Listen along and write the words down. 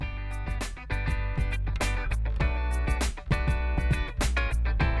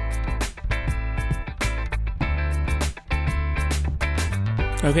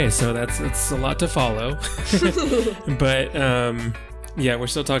Okay, so that's a lot to follow. But yeah, we're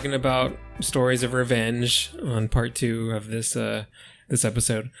still talking about stories of revenge on part 2 of this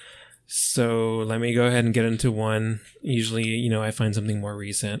episode. So let me go ahead and get into one. Usually, I find something more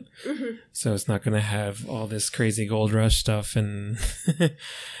recent. Mm-hmm. So it's not going to have all this crazy gold rush stuff and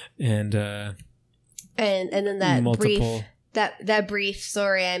and then that multiple... That brief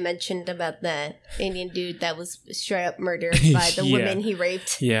story I mentioned about the Indian dude that was straight up murdered by the women he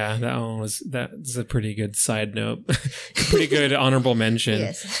raped. Yeah, that's a pretty good side note. Pretty good honorable mention.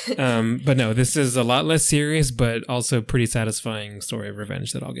 Yes. But no, this is a lot less serious, but also pretty satisfying story of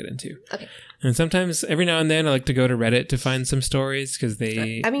revenge that I'll get into. Okay. And sometimes, every now and then, I like to go to Reddit to find some stories because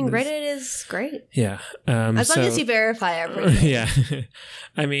Reddit is great. Yeah. As long as you verify everything. Yeah.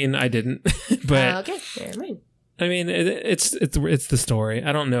 I mean, I didn't, but okay, never mind. I mean, it's the story.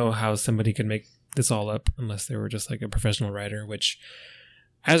 I don't know how somebody could make this all up unless they were just like a professional writer, which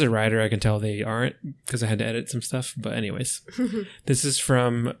as a writer, I can tell they aren't because I had to edit some stuff. But anyways, this is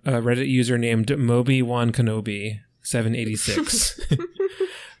from a Reddit user named Moby Wan Kenobi 786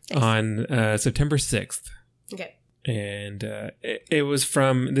 on September 6th. Okay. And it was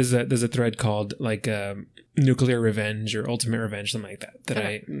from, there's a thread called like Nuclear Revenge or Ultimate Revenge, something like that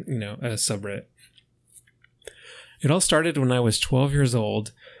okay. A subreddit. It all started when I was 12 years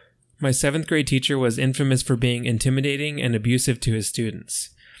old. My 7th grade teacher was infamous for being intimidating and abusive to his students.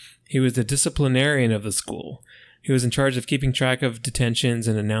 He was the disciplinarian of the school. He was in charge of keeping track of detentions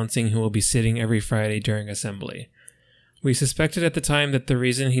and announcing who will be sitting every Friday during assembly. We suspected at the time that the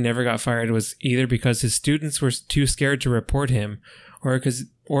reason he never got fired was either because his students were too scared to report him or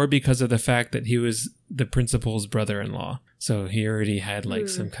because of the fact that he was the principal's brother-in-law. So he already had like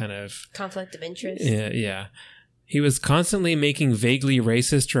some kind of... conflict of interest. Yeah. He was constantly making vaguely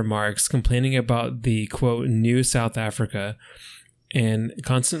racist remarks, complaining about the, quote, new South Africa, and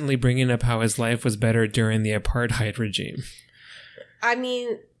constantly bringing up how his life was better during the apartheid regime. I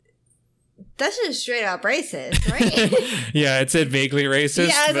mean, that's just straight up racist, right? Yeah, it said vaguely racist.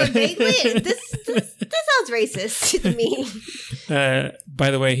 Yeah, it's vaguely. That sounds racist to me.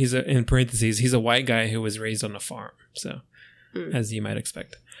 By the way, in parentheses, he's a white guy who was raised on a farm, so as you might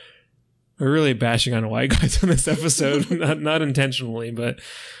expect. We're really bashing on white guys on this episode, not intentionally, but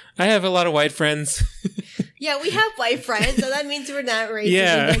I have a lot of white friends. Yeah, we have white friends, so that means we're not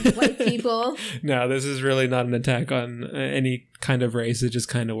racist against white people. No, this is really not an attack on any kind of race. It just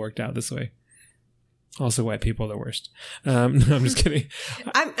kind of worked out this way. Also, white people are the worst. No, I'm just kidding.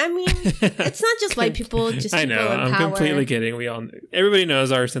 I mean, it's not just white people, just people in power. I know, I'm completely kidding. Everybody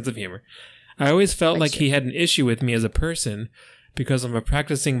knows our sense of humor. I always felt like he had an issue with me as a person because I'm a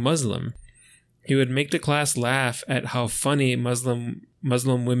practicing Muslim. He would make the class laugh at how funny Muslim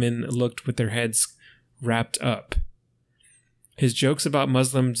women looked with their heads wrapped up. His jokes about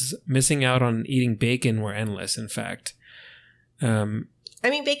Muslims missing out on eating bacon were endless, in fact. I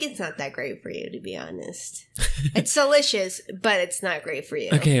mean, bacon's not that great for you, to be honest. It's delicious, but it's not great for you.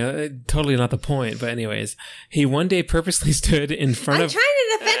 Okay, totally not the point. But anyways, he one day purposely stood in front of... I'm trying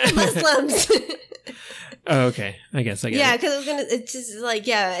to defend the Muslims! Oh, okay. I guess I get it. Yeah, because it's just like,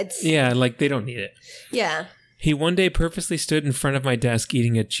 it's... Yeah, like they don't need it. Yeah. He one day purposely stood in front of my desk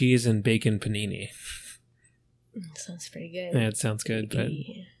eating a cheese and bacon panini. Sounds pretty good. Yeah, it sounds good, but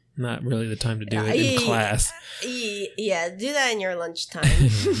not really the time to do it in class. Yeah, do that in your lunchtime.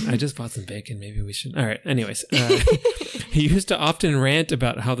 I just bought some bacon. Maybe we should... All right, anyways. He used to often rant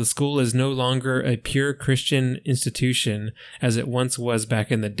about how the school is no longer a pure Christian institution as it once was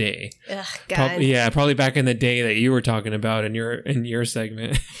back in the day. Ugh, God. Probably back in the day that you were talking about in your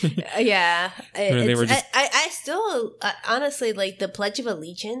segment. Yeah. I still, honestly, like the Pledge of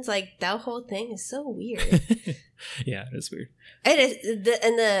Allegiance, like that whole thing is so weird. Yeah, it is weird. It is.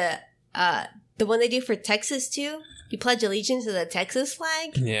 The one they do for Texas too, you pledge allegiance to the Texas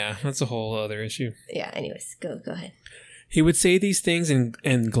flag. Yeah, that's a whole other issue. Yeah, anyways, go ahead. He would say these things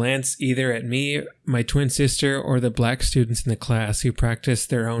and glance either at me, my twin sister, or the black students in the class who practice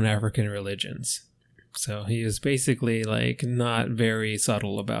their own African religions. So he is basically like not very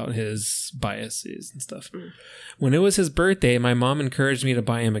subtle about his biases and stuff. When it was his birthday, my mom encouraged me to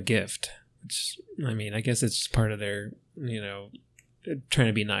buy him a gift. Which, I mean, I guess it's just part of their, trying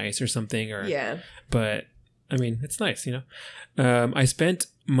to be nice or something. Yeah. But, I mean, it's nice, I spent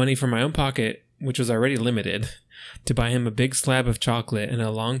money from my own pocket, which was already limited, to buy him a big slab of chocolate and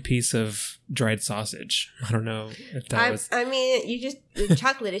a long piece of dried sausage. I don't know if that was... I mean,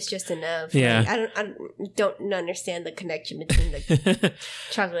 chocolate is just enough. Yeah. Like, I don't understand the connection between the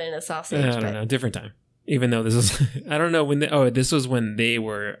chocolate and the sausage. I don't know. Different time. Even though this is... I don't know when... this was when they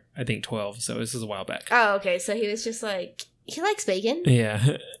were, I think, 12. So this is a while back. Oh, okay. So he was just like... He likes bacon.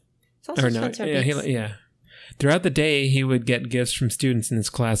 Yeah. It's also Or no, yeah. Throughout the day, he would get gifts from students in his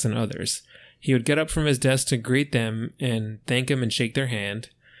class and others. He would get up from his desk to greet them and thank them and shake their hand.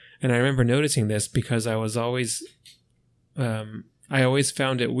 And I remember noticing this because I always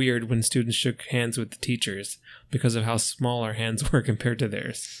found it weird when students shook hands with the teachers because of how small our hands were compared to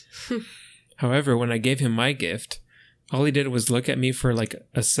theirs. However, when I gave him my gift, all he did was look at me for like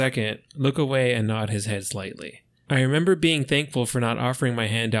a second, look away, and nod his head slightly. I remember being thankful for not offering my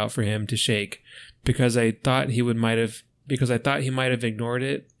hand out for him to shake because I thought he might have ignored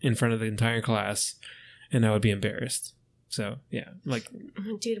it in front of the entire class, and I would be embarrassed. So yeah, like,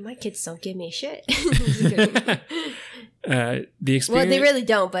 dude, my kids don't give me shit. The experience. Well, they really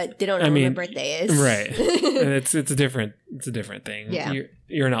don't, but they don't know when my birthday is. Right. It's a different thing. Yeah.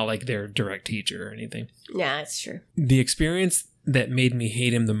 You're not like their direct teacher or anything. Yeah, that's true. The experience that made me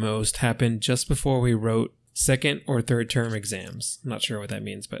hate him the most happened just before we wrote second or third term exams. I'm not sure what that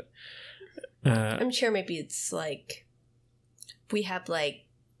means, but I'm sure maybe it's like we have like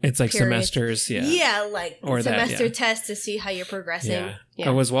it's like semesters, yeah, like or semester tests to see how you're progressing. Yeah.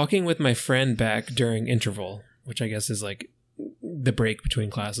 I was walking with my friend back during interval, which I guess is like the break between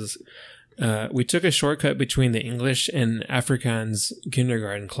classes. We took a shortcut between the English and Afrikaans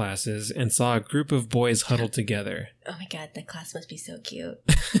kindergarten classes and saw a group of boys huddled together. Oh my god, that class must be so cute.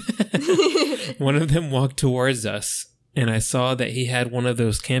 One of them walked towards us, and I saw that he had one of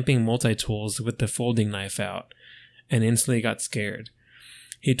those camping multi-tools with the folding knife out, and instantly got scared.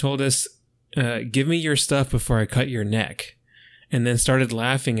 He told us, "Give me your stuff before I cut your neck," and then started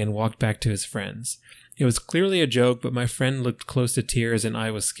laughing and walked back to his friends. It was clearly a joke, but my friend looked close to tears and I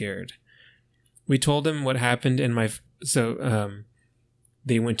was scared. We told him what happened, and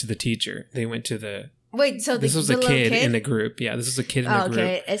they went to the teacher. They went to the... Wait, so this was a kid in the group. Yeah, this was a kid in the group.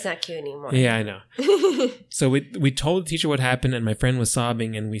 Okay, it's not cute anymore. Yeah, I know. So we told the teacher what happened, and my friend was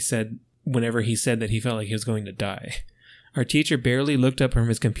sobbing, and we said, whenever he said that he felt like he was going to die. Our teacher barely looked up from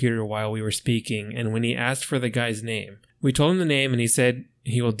his computer while we were speaking, and when he asked for the guy's name, we told him the name, and he said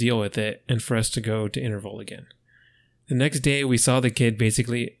he will deal with it, and for us to go to interval again. The next day, we saw the kid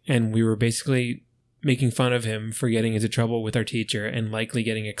and we were basically making fun of him for getting into trouble with our teacher and likely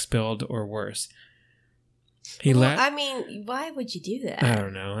getting expelled or worse. I mean, why would you do that? I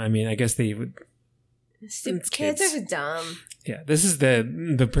don't know. I mean, I guess they would... Kids are dumb. Yeah, this is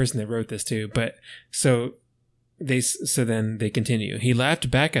the person that wrote this too, but so then they continue. He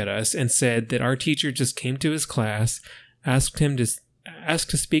laughed back at us and said that our teacher just came to his class, asked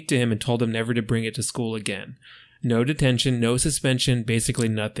to speak to him, and told him never to bring it to school again. No detention, no suspension, basically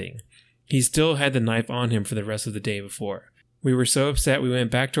nothing. He still had the knife on him for the rest of the day before. We were so upset we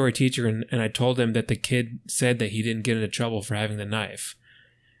went back to our teacher and I told him that the kid said that he didn't get into trouble for having the knife.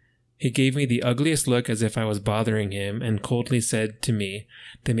 He gave me the ugliest look as if I was bothering him and coldly said to me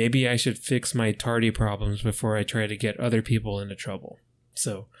that maybe I should fix my tardy problems before I try to get other people into trouble.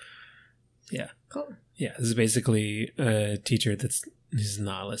 So, yeah. Cool. Yeah, this is basically a teacher that's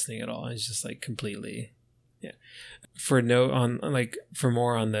not listening at all. He's just like completely... Yeah. For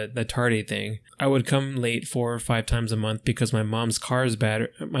more on the tardy thing, I would come late 4 or 5 times a month because my mom's car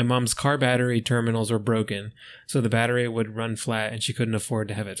battery terminals were broken, so the battery would run flat and she couldn't afford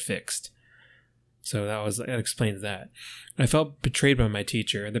to have it fixed. So that explains that. I felt betrayed by my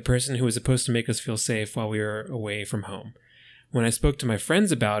teacher, the person who was supposed to make us feel safe while we were away from home. When I spoke to my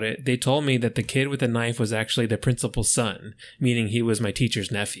friends about it, they told me that the kid with the knife was actually the principal's son, meaning he was my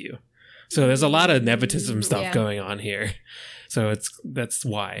teacher's nephew. So there's a lot of nepotism stuff going on here. So that's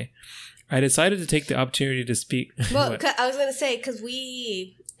why. I decided to take the opportunity to speak. Well, I was going to say, because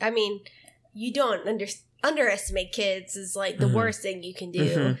you don't underestimate kids is like the worst thing you can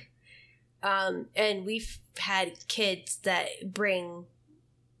do. Mm-hmm. And we've had kids that bring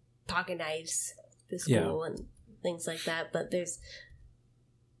pocket knives to school and things like that. But there's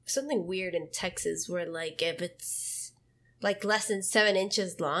something weird in Texas where like if it's like less than 7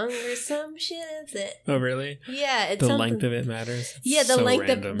 inches long or some shit. Oh, really? Yeah, it's the length of it matters. Yeah, the length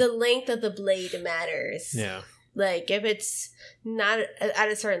of the blade matters. Yeah, like if it's not at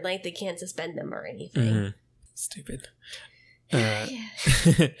a certain length, they can't suspend them or anything. Mm-hmm. Stupid.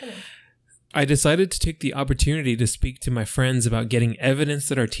 I decided to take the opportunity to speak to my friends about getting evidence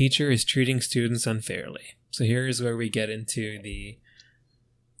that our teacher is treating students unfairly. So here's where we get into the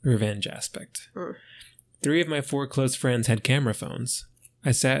revenge aspect. 3 of my 4 close friends had camera phones.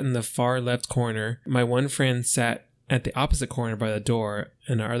 I sat in the far left corner. My one friend sat at the opposite corner by the door,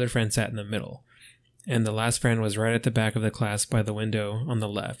 and our other friend sat in the middle. And the last friend was right at the back of the class by the window on the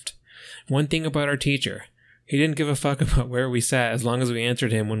left. One thing about our teacher, he didn't give a fuck about where we sat as long as we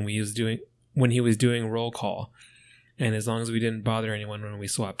answered him when he was doing roll call. and as long as we didn't bother anyone when we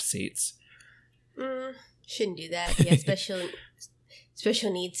swapped seats. Shouldn't do that. Yeah,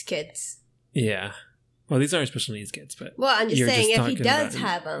 special needs kids. Yeah. Well, these aren't special needs kids, but... Well, I'm just saying, if he does about,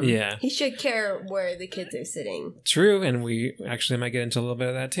 have them, yeah, he should care where the kids are sitting. True, and we actually might get into a little bit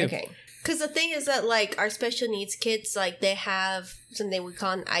of that, too. Okay. Because the thing is that, like, our special needs kids, like, they have something we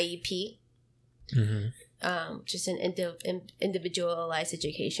call an IEP. Just an individualized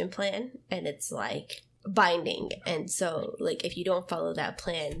education plan. And it's, like, binding. And so, like, if you don't follow that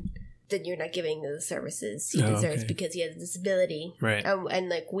plan... then you're not giving the services he deserves because he has a disability. Right. And,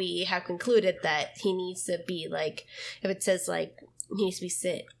 like, we have concluded that he needs to be, like, if it says, like, he needs to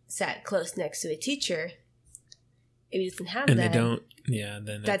be sat close next to a teacher, if he doesn't have and that... And they don't, yeah,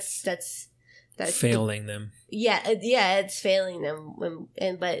 then that's failing them. Yeah, it's failing them.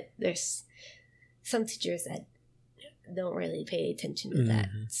 But there's some teachers that don't really pay attention to that.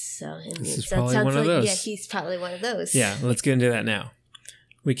 So, this is probably one of those. Yeah, he's probably one of those. Yeah, let's get into that now.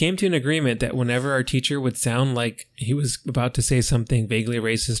 We came to an agreement that whenever our teacher would sound like he was about to say something vaguely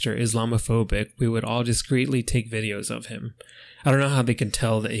racist or Islamophobic, we would all discreetly take videos of him. I don't know how they can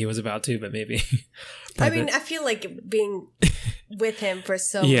tell that he was about to, but maybe. I mean, I feel like being with him for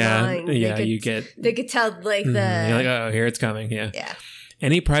so long. Yeah, they could tell, like, the... You're like, oh, here it's coming, yeah. Yeah.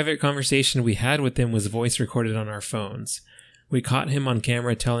 Any private conversation we had with him was voice recorded on our phones. We caught him on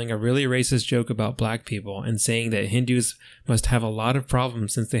camera telling a really racist joke about black people and saying that Hindus must have a lot of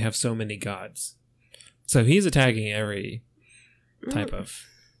problems since they have so many gods. So he's attacking every type of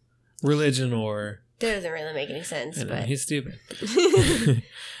religion or... That doesn't really make any sense, but... He's stupid.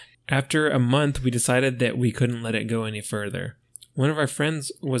 After a month, we decided that we couldn't let it go any further. One of our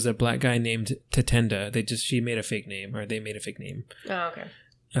friends was a black guy named Tatenda. She made a fake name, or they made a fake name. Oh, okay.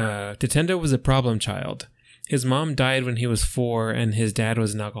 Tatenda was a problem child. His mom died when he was 4, and his dad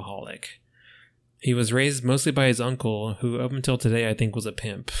was an alcoholic. He was raised mostly by his uncle, who up until today I think was a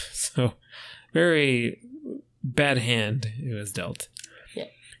pimp. So, very bad hand it was dealt. Yeah.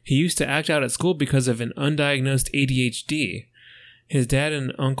 He used to act out at school because of an undiagnosed ADHD. His dad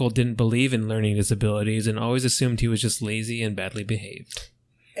and uncle didn't believe in learning disabilities and always assumed he was just lazy and badly behaved.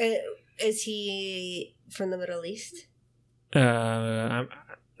 Is he from the Middle East? I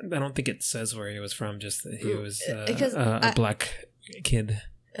don't think it says where he was from, just that he was a black kid.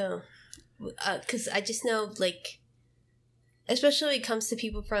 Oh. Because I just know, like, especially when it comes to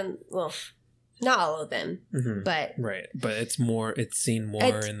people from, well, not all of them, but... Right, but it's seen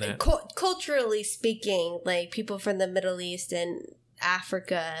more in that... Culturally speaking, like, people from the Middle East and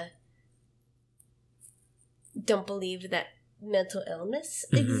Africa don't believe that mental illness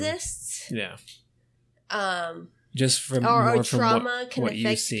exists. Yeah. Just from or trauma can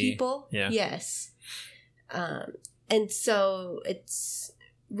affect people. Yeah. Yes. And so it's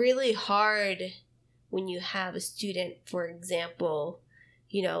really hard when you have a student, for example,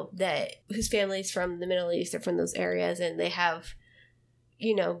 you know, that whose family's from the Middle East or from those areas, and they have,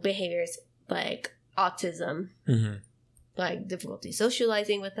 you know, behaviors like autism, like difficulty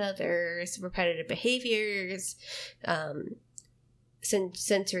socializing with others, repetitive behaviors,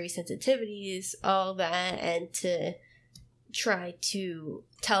 sensory sensitivities, all that, and to try to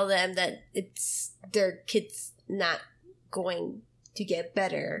tell them that it's their kid's not going to get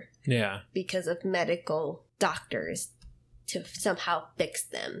better because of medical doctors to somehow fix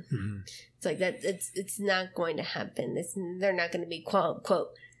them. It's like that. It's not going to happen. They're not going to be quote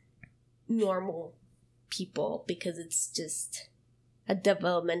unquote normal people because it's just a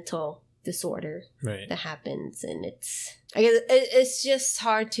developmental disorder that happens, and it's just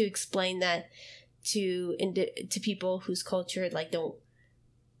hard to explain that to people whose culture like don't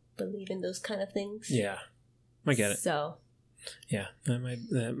believe in those kind of things. Yeah, I get it. So yeah, that might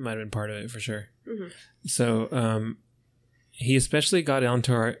have been part of it for sure. So he especially got on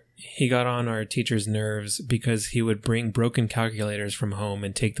our teacher's nerves because he would bring broken calculators from home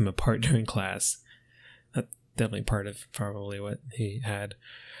and take them apart during class. That's definitely part of probably what he had.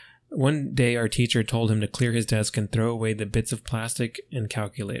 One day, our teacher told him to clear his desk and throw away the bits of plastic and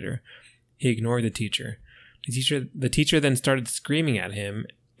calculator. He ignored the teacher. The teacher then started screaming at him.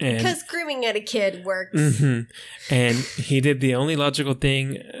 Because screaming at a kid works. And he did the only logical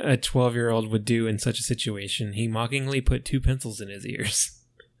thing a 12-year-old would do in such a situation. He mockingly put 2 pencils in his ears.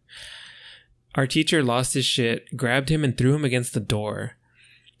 Our teacher lost his shit, grabbed him, and threw him against the door.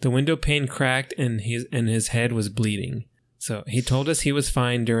 The window pane cracked, and his head was bleeding. So he told us he was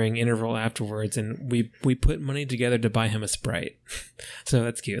fine during interval afterwards, and we put money together to buy him a Sprite. So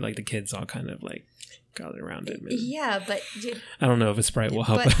that's cute. Like the kids all kind of like gathered around him. Yeah, but dude, I don't know if a Sprite will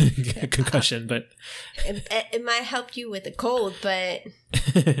help a concussion, but it might help you with a cold. But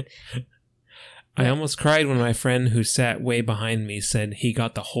I almost cried when my friend who sat way behind me said he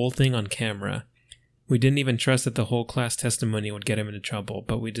got the whole thing on camera. We didn't even trust that the whole class testimony would get him into trouble,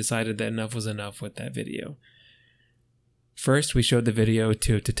 but we decided that enough was enough with that video. First, we showed the video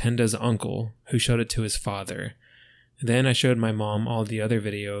to Tatenda's uncle, who showed it to his father. Then I showed my mom all the other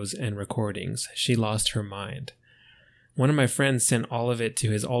videos and recordings. She lost her mind. One of my friends sent all of it to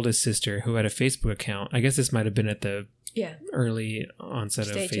his oldest sister, who had a Facebook account. I guess this might have been at the early onset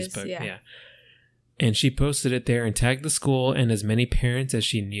stages of Facebook. Yeah. And she posted it there and tagged the school and as many parents as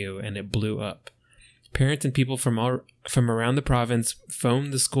she knew, and it blew up. Parents and people from around the province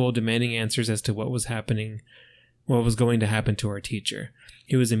phoned the school demanding answers as to what was going to happen to our teacher.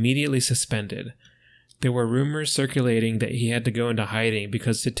 He was immediately suspended. There were rumors circulating that he had to go into hiding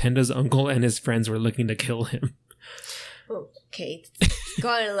because Tatenda's uncle and his friends were looking to kill him. Okay, it's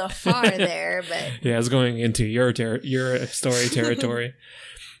going a little far there, but... Yeah, it's going into your story territory.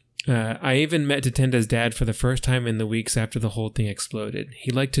 I even met Tatenda's dad for the first time in the weeks after the whole thing exploded. He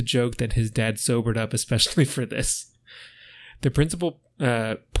liked to joke that his dad sobered up especially for this. The principal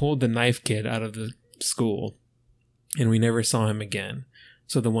pulled the knife kid out of the school, and we never saw him again.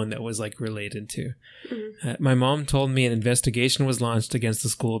 So the one that was related to. Mm-hmm. My mom told me an investigation was launched against the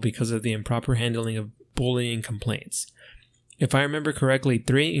school because of the improper handling of bullying complaints. If I remember correctly,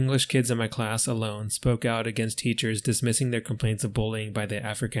 3 English kids in my class alone spoke out against teachers dismissing their complaints of bullying by the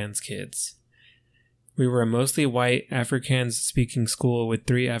Afrikaans kids. We were a mostly white Afrikaans-speaking school with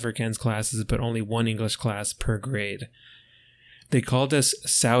 3 Afrikaans classes but only 1 English class per grade. They called us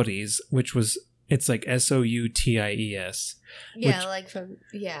Saudis, it's like Souties.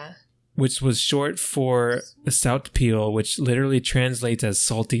 Which was short for Sout Peel, which literally translates as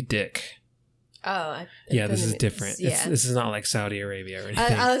salty dick. Oh, this is different. Yeah. This is not like Saudi Arabia or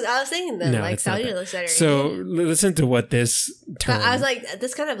anything. I was thinking that Saudi looks better. So listen to what this term. But I was like,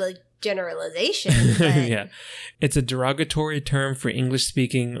 this kind of generalization. But... Yeah, it's a derogatory term for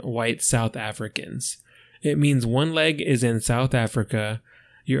English-speaking white South Africans. It means one leg is in South Africa,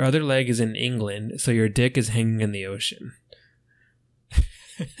 your other leg is in England, so your dick is hanging in the ocean.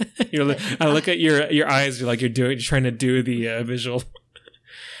 I look at your eyes. You're trying to do the visual.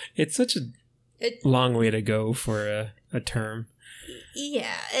 It's such a long way to go for a term.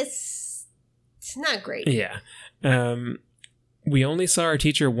 Yeah, it's not great. Yeah. We only saw our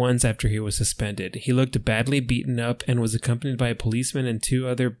teacher once after he was suspended. He looked badly beaten up and was accompanied by a policeman and 2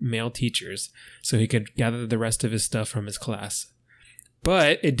 other male teachers so he could gather the rest of his stuff from his class.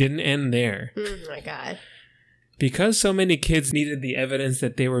 But it didn't end there. Oh my God. Because so many kids needed the evidence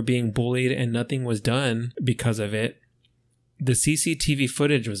that they were being bullied and nothing was done because of it, the CCTV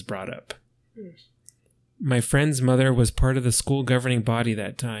footage was brought up. My friend's mother was part of the school governing body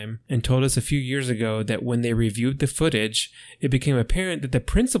that time and told us a few years ago that when they reviewed the footage, it became apparent that the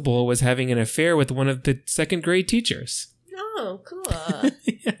principal was having an affair with one of the 2nd grade teachers. Oh, cool.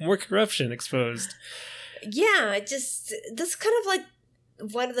 Yeah, more corruption exposed. Yeah, that's kind of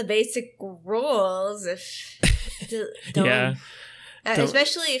one of the basic rules.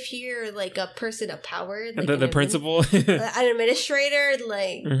 Especially if you're a person of power. The principal? An administrator,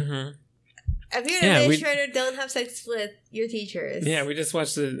 Mm-hmm. If you're an administrator, don't have sex with your teachers. Yeah, we just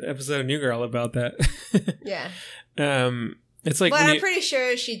watched the episode of New Girl about that. Yeah. It's like, but I'm pretty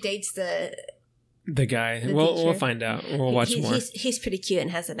sure she dates the guy. We'll find out. We'll watch more. He's pretty cute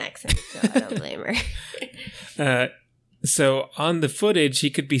and has an accent, so I don't blame her. So on the footage, he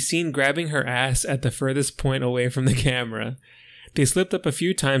could be seen grabbing her ass at the furthest point away from the camera. They slipped up a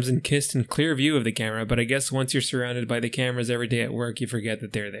few times and kissed in clear view of the camera, but I guess once you're surrounded by the cameras every day at work, you forget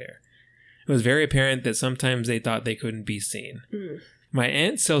that they're there. It was very apparent that sometimes they thought they couldn't be seen. Mm. My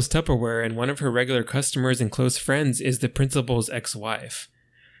aunt sells Tupperware, and one of her regular customers and close friends is the principal's ex-wife.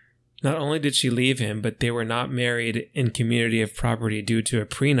 Not only did she leave him, but they were not married in community of property due to a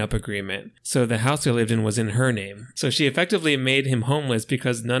prenup agreement, so the house they lived in was in her name. So she effectively made him homeless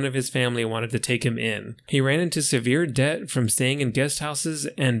because none of his family wanted to take him in. He ran into severe debt from staying in guest houses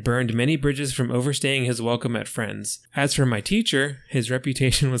and burned many bridges from overstaying his welcome at friends. As for my teacher, his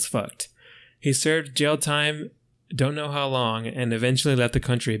reputation was fucked. He served jail time, don't know how long, and eventually left the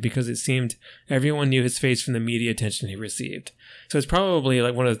country because it seemed everyone knew his face from the media attention he received. So it's probably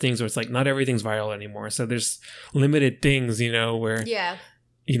one of the things where it's not everything's viral anymore. So there's limited things, where,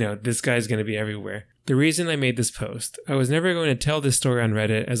 this guy's going to be everywhere. The reason I made this post, I was never going to tell this story on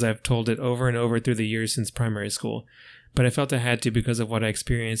Reddit as I've told it over and over through the years since primary school, but I felt I had to because of what I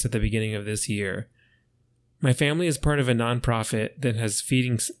experienced at the beginning of this year. My family is part of a nonprofit that has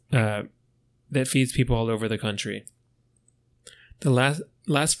that feeds people all over the country. The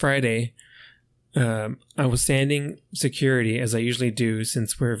last Friday, I was standing security as I usually do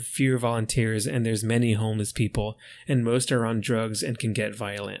since we're fewer volunteers and there's many homeless people and most are on drugs and can get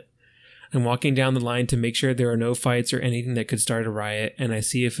violent. I'm walking down the line to make sure there are no fights or anything that could start a riot, and I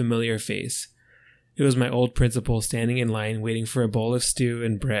see a familiar face. It was my old principal standing in line waiting for a bowl of stew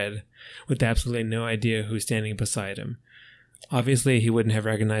and bread with absolutely no idea who's standing beside him. Obviously, he wouldn't have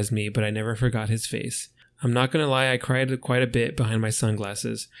recognized me, but I never forgot his face. I'm not going to lie, I cried quite a bit behind my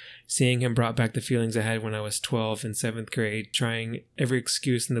sunglasses. Seeing him brought back the feelings I had when I was 12 in 7th grade, trying every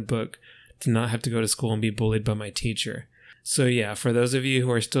excuse in the book to not have to go to school and be bullied by my teacher. So yeah, for those of you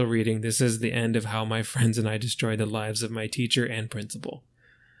who are still reading, this is the end of how my friends and I destroyed the lives of my teacher and principal.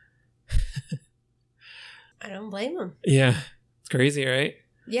 I don't blame him. Yeah, it's crazy, right?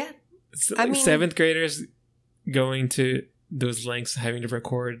 Yeah. It's like 7th graders going to those lengths, having to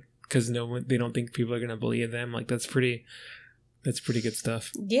record because they don't think people are going to believe them. Like that's pretty good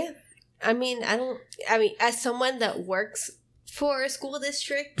stuff. Yeah. I mean, as someone that works for a school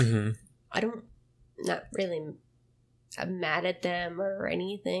district, not really, I'm mad at them or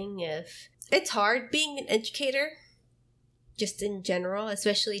anything. If it's hard being an educator, just in general,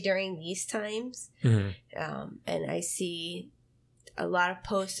 especially during these times. And I see a lot of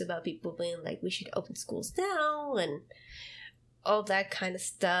posts about people being like, we should open schools now and all that kind of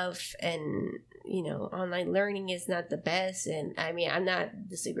stuff. And, online learning is not the best. And I mean, I'm not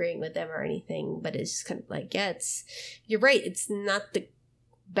disagreeing with them or anything, but it's just kind of like, you're right. It's not the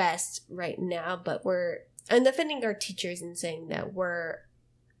best right now, but I'm defending our teachers and saying that we're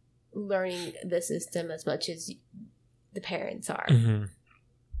learning the system as much as the parents are.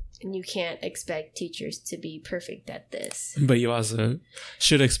 And you can't expect teachers to be perfect at this. But you also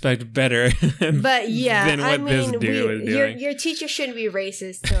should expect better than what this dude is doing. Your teacher shouldn't be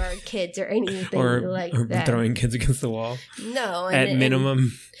racist to our kids or anything or that. Throwing kids against the wall. No. At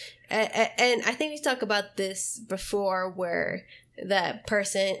minimum. And I think we talked about this before where that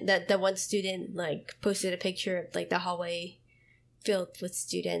person, the one student, posted a picture of, the hallway filled with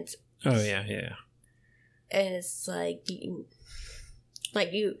students. Oh, yeah. And it's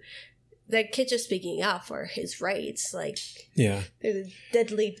that kid just speaking up for his rights. There's a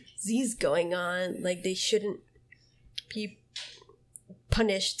deadly disease going on. They shouldn't be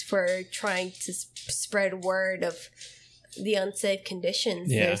punished for trying to spread word of the unsafe conditions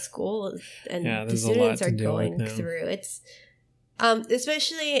their school and the students are going through. It's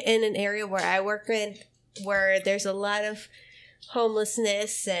especially in an area where I work in, where there's a lot of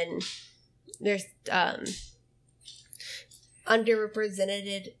homelessness and there's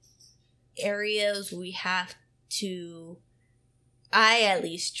underrepresented areas. I at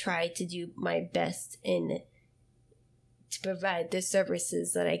least try to do my best to provide the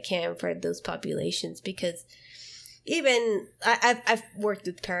services that I can for those populations, because even I've worked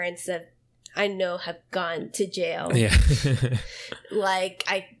with parents that I know have gone to jail. Yeah.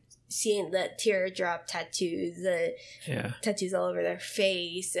 I've seen the teardrop tattoos, tattoos all over their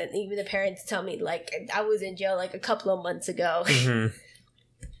face, and even the parents tell me I was in jail a couple of months ago.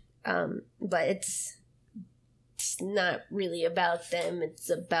 But it's not really about them. It's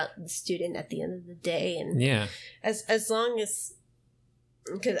about the student at the end of the day. And as long as,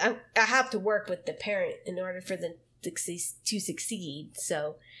 because I have to work with the parent in order for them to succeed.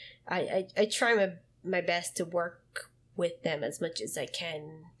 So I try my best to work with them as much as I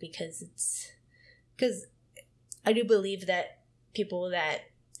can, because I do believe that people that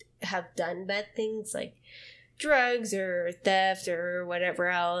have done bad things like drugs or theft or whatever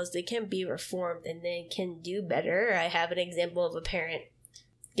else, they can be reformed and they can do better. I have an example of a parent,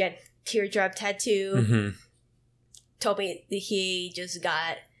 again, teardrop tattoo, told me that he just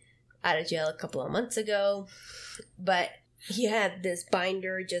got out of jail a couple of months ago, but he had this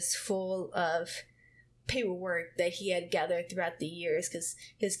binder just full of paperwork that he had gathered throughout the years, because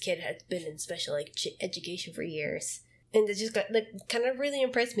his kid had been in special education for years, and it just got kind of really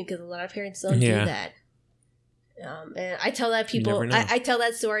impressed me, because a lot of parents don't do that. And I tell that I tell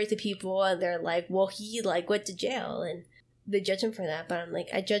that story to people, and they're like, "Well, he went to jail," and they judge him for that. But I'm like,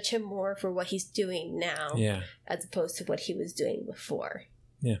 I judge him more for what he's doing now, as opposed to what he was doing before.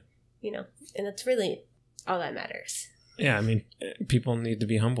 Yeah, and that's really all that matters. Yeah, I mean, people need to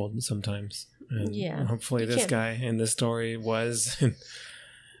be humbled sometimes. And hopefully this guy in this story was.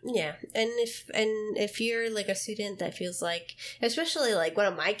 Yeah, and if you're a student that feels especially one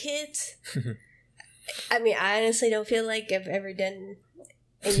of my kids, I mean, I honestly don't feel like I've ever done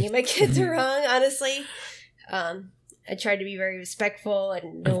any of my kids wrong, honestly. I try to be very respectful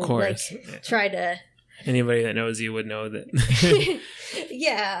and don't try to. Anybody that knows you would know that.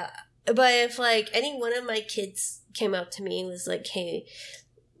 Yeah, but if any one of my kids came up to me and was like, "Hey,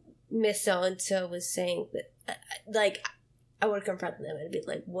 Miss So-and-so was saying that, like, I would confront them and be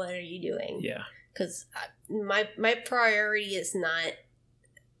like, what are you doing? Yeah. Because my priority is not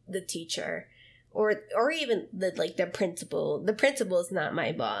the teacher or even the principal. The principal is not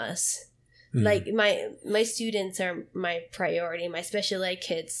my boss. Like, my students are my priority, my special ed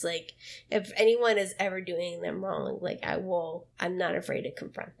kids. Like, if anyone is ever doing them wrong, like, I'm not afraid to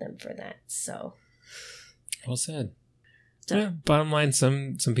confront them for that. So. Well said. So, yeah, bottom line,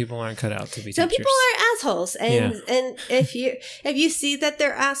 some people aren't cut out to be some teachers. People are assholes. And if you see that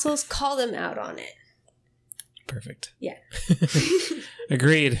they're assholes, call them out on it. Perfect. Yeah.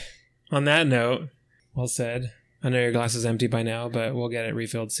 Agreed. On that note, well said. I know your glass is empty by now, but we'll get it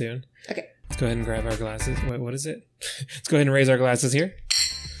refilled soon. Okay. Let's go ahead and grab our glasses. Wait, what is it? Let's go ahead and raise our glasses here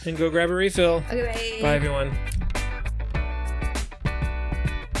and go grab a refill. Okay, bye everyone.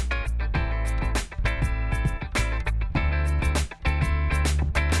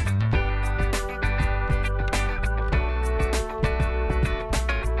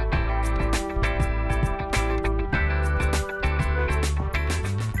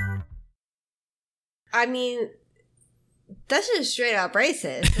 I mean, that's just straight up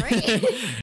racist, right?